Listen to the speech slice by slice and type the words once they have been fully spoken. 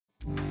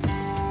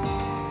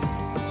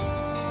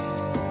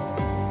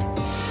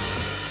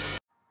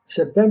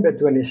September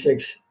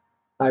 26th,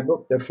 I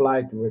booked the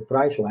flight with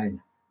Priceline.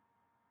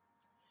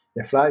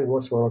 The flight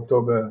was for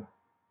October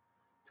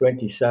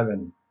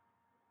 27.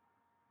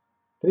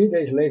 3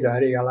 days later, I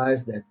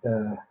realized that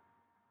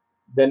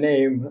the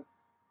name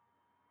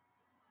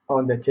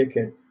on the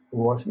ticket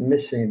was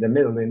missing the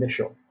middle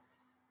initial.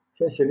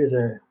 Since it is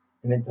an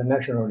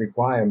international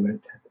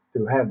requirement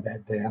to have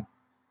that there,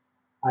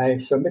 I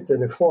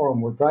submitted a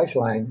form with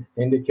Priceline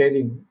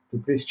indicating to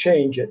please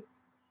change it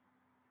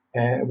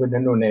with the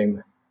new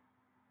name.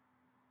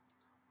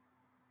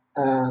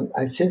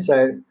 Since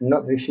I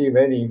not received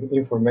any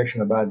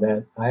information about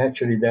that, I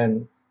actually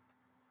then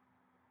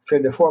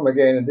filled the form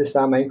again, and this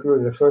time I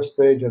included the first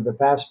page of the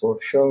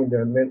passport showing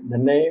the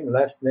name,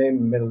 last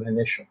name, middle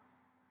initial.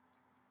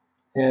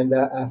 And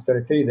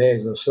after 3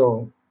 days or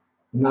so,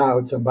 now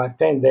it's about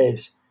 10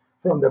 days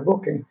from the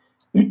booking,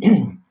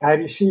 I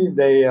received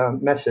a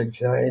message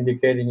telling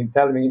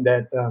me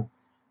that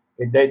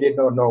they did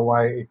not know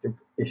why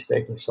it's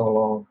taking so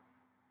long.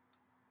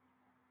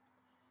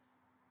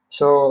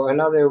 So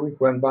another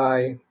week went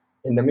by.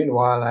 In the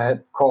meanwhile, I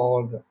had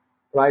called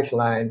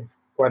Priceline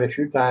quite a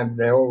few times.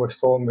 They always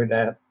told me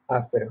that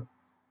after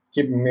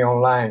keeping me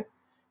online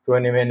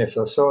 20 minutes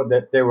or so,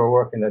 that they were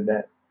working at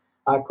that.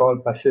 I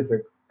called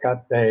Pacific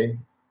Cathay,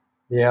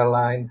 the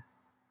airline,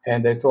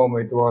 and they told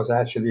me it was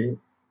actually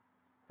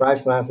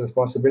Priceline's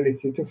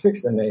responsibility to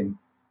fix the name.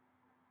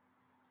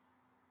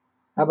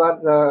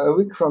 About a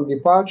week from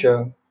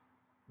departure,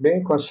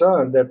 being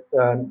concerned that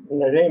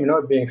the name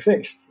not being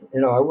fixed,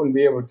 I wouldn't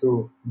be able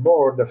to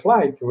board the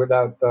flight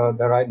without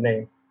the right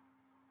name.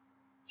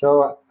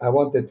 So I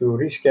wanted to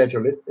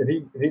reschedule it,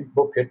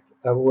 rebook it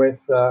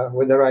with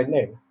the right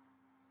name.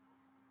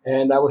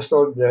 And I was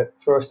told that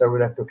first I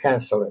would have to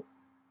cancel it,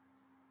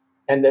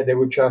 and that they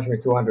would charge me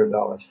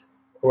 $200.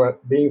 Well,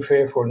 being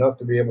fearful not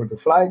to be able to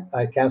fly,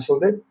 I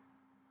canceled it.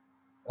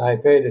 I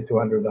paid the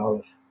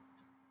 $200,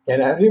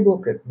 and I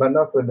rebooked it, but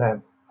not with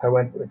them. I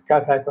went with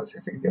Cathay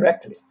Pacific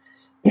directly,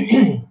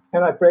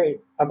 and I paid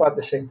about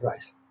the same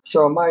price.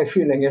 So my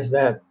feeling is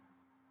that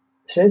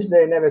since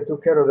they never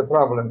took care of the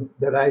problem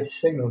that I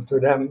signaled to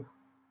them,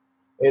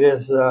 it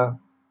is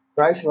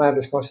Priceline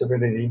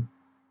responsibility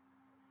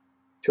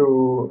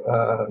to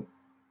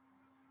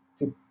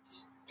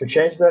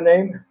change the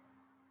name,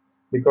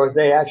 because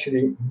they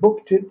actually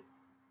booked it,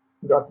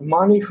 got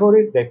money for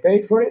it, they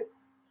paid for it,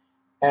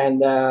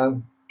 and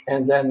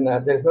then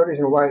there's no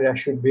reason why they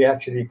should be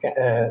actually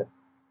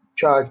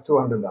charged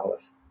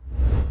 $200.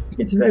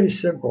 It's very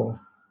simple.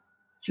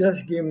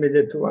 Just give me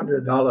the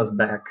 $200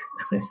 back,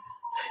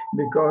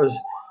 because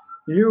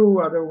you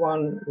are the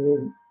one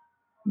who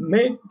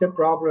made the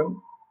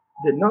problem,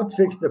 did not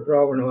fix the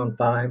problem on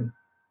time,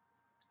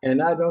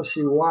 and I don't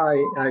see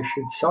why I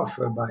should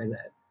suffer by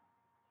that.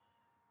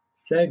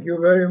 Thank you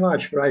very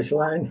much,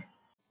 Priceline.